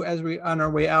too, as we on our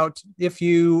way out. If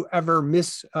you ever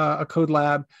miss a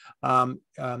CodeLab,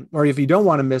 or if you don't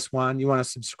want to miss one, you want to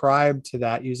subscribe to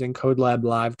that using CodeLab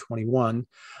Live 21.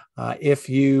 If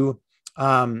you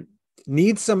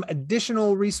need some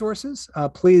additional resources,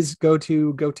 please go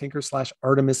to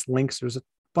Tynker/Artemis links. There's a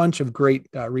bunch of great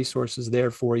resources there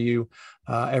for you,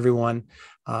 everyone.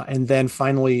 And then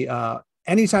finally,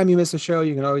 anytime you miss a show,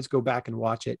 you can always go back and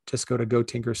watch it. Just go to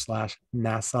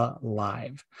GoTynker/NASA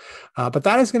Live. But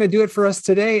that is going to do it for us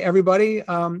today, everybody.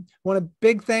 Want a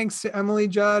big thanks to Emily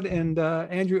Judd and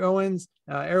Andrew Owens,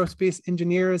 aerospace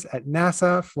engineers at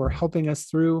NASA, for helping us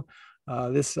through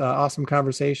this awesome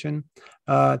conversation.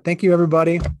 Thank you,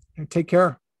 everybody. Take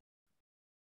care.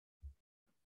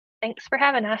 Thanks for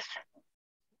having us.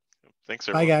 Thanks,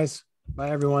 everyone. Bye, guys. Bye,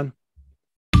 everyone.